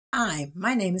Hi,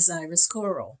 my name is Iris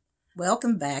Coral.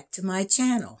 Welcome back to my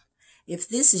channel. If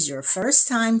this is your first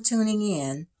time tuning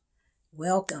in,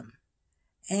 welcome,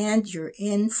 and you're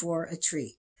in for a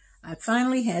treat. I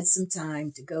finally had some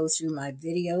time to go through my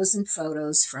videos and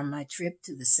photos from my trip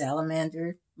to the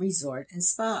Salamander Resort and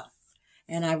Spa,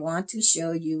 and I want to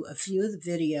show you a few of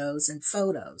the videos and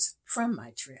photos from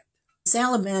my trip.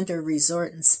 Salamander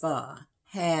Resort and Spa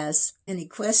has an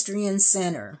equestrian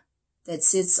center that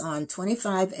sits on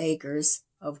 25 acres,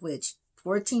 of which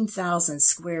 14,000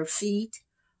 square feet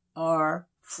are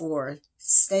for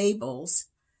stables,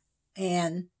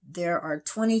 and there are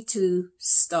 22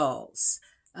 stalls.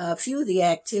 A few of the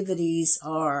activities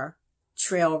are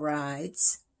trail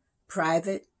rides,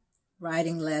 private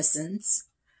riding lessons,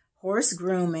 horse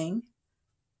grooming,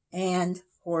 and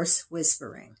horse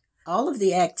whispering. All of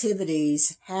the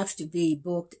activities have to be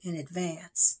booked in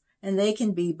advance, and they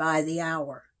can be by the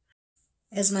hour.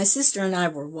 As my sister and I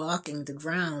were walking the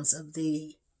grounds of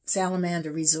the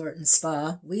Salamander Resort and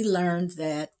Spa, we learned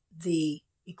that the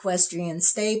equestrian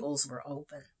stables were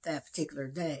open that particular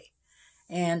day.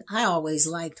 And I always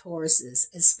liked horses,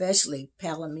 especially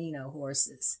Palomino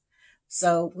horses.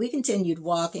 So we continued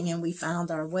walking and we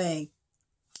found our way.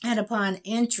 And upon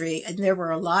entry, and there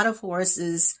were a lot of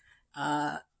horses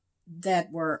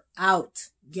that were out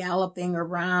galloping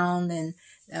around, and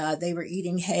they were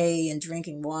eating hay and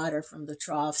drinking water from the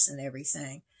troughs and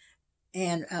everything.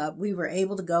 And we were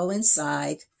able to go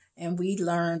inside, and we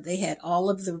learned they had all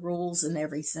of the rules and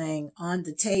everything on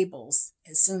the tables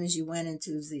as soon as you went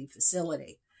into the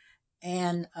facility.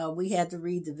 And we had to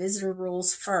read the visitor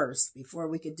rules first before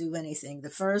we could do anything. The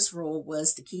first rule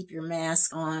was to keep your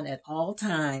mask on at all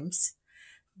times,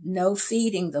 no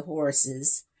feeding the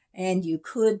horses, and you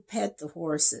could pet the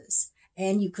horses,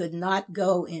 and you could not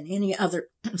go in any other,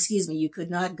 you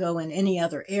could not go in any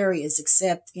other areas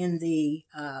except in the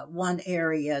one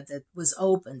area that was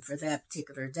open for that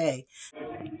particular day.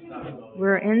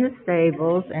 We're in the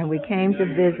stables, and we came to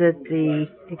visit the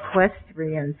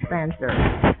Equestrian Center,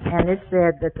 and it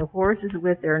said that the horses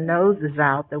with their noses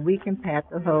out, that we can pat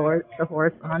the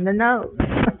horse on the nose.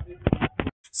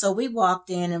 So we walked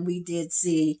in, and we did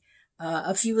see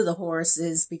a few of the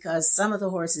horses, because some of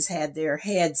the horses had their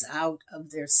heads out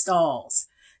of their stalls.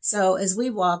 So as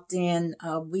we walked in,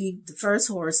 the first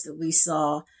horse that we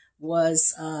saw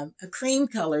was a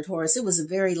cream-colored horse. It was a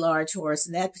very large horse,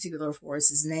 and that particular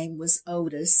horse's name was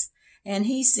Otis. And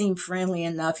he seemed friendly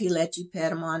enough. He let you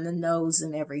pet him on the nose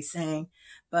and everything.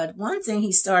 But one thing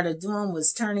he started doing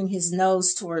was turning his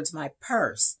nose towards my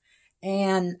purse.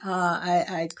 And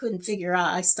I couldn't figure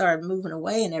out. I started moving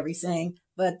away and everything.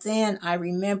 But then I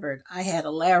remembered I had a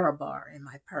Larabar in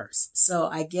my purse. So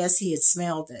I guess he had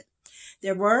smelled it.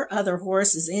 There were other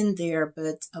horses in there,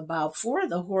 but about 4 of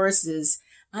the horses,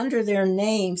 under their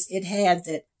names, it had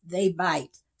that they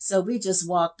bite. So we just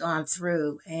walked on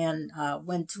through and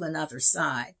went to another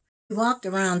side. We walked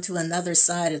around to another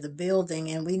side of the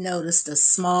building, and we noticed a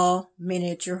small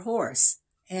miniature horse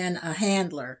and a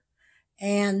handler.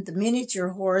 And the miniature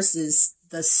horse is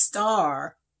the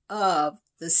star of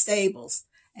the stables,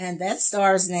 and that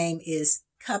star's name is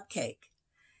Cupcake.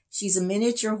 She's a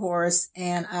miniature horse,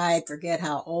 and I forget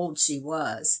how old she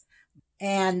was.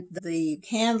 And the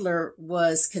handler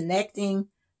was connecting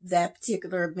that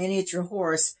particular miniature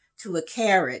horse to a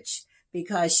carriage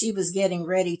because she was getting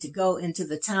ready to go into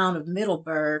the town of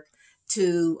Middleburg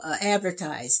to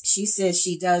advertise. She says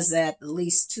she does that at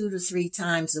least 2 to 3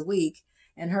 times a week.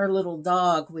 And her little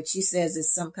dog, which she says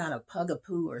is some kind of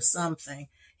pugapoo or something,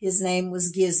 his name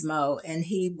was Gizmo, and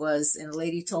and the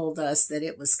lady told us that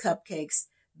it was Cupcake's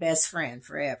best friend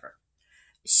forever.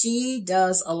 She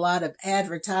does a lot of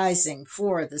advertising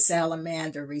for the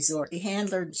Salamander Resort. The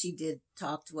handler, she did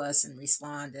talk to us and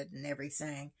responded and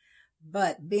everything.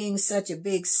 But being such a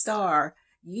big star,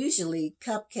 usually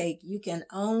Cupcake, you can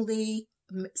only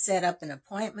set up an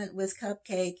appointment with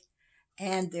Cupcake,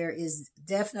 and there is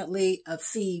definitely a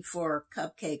fee for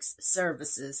Cupcake's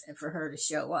services and for her to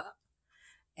show up.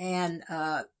 And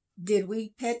did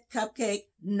we pet Cupcake?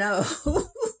 No.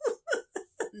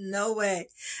 No way.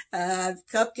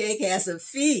 Cupcake has a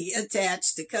fee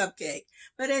attached to Cupcake.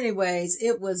 But anyways,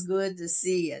 it was good to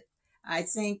see it. I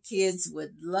think kids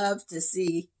would love to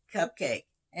see Cupcake,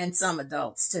 and some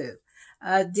adults too.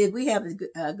 Did we have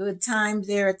a good time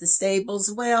there at the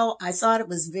stables? Well, I thought it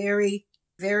was very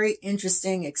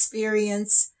interesting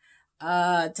experience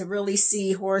to really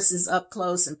see horses up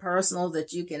close and personal,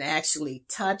 that you can actually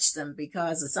touch them,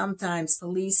 because sometimes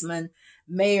policemen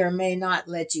may or may not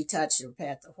let you touch or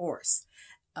pet the horse.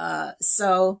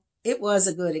 So it was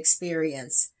a good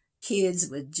experience. Kids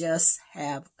would just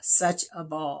have such a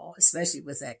ball, especially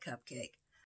with that cupcake.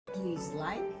 Please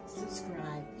like,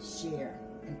 subscribe, share,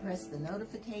 and press the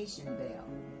notification bell.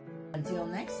 Until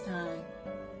next time.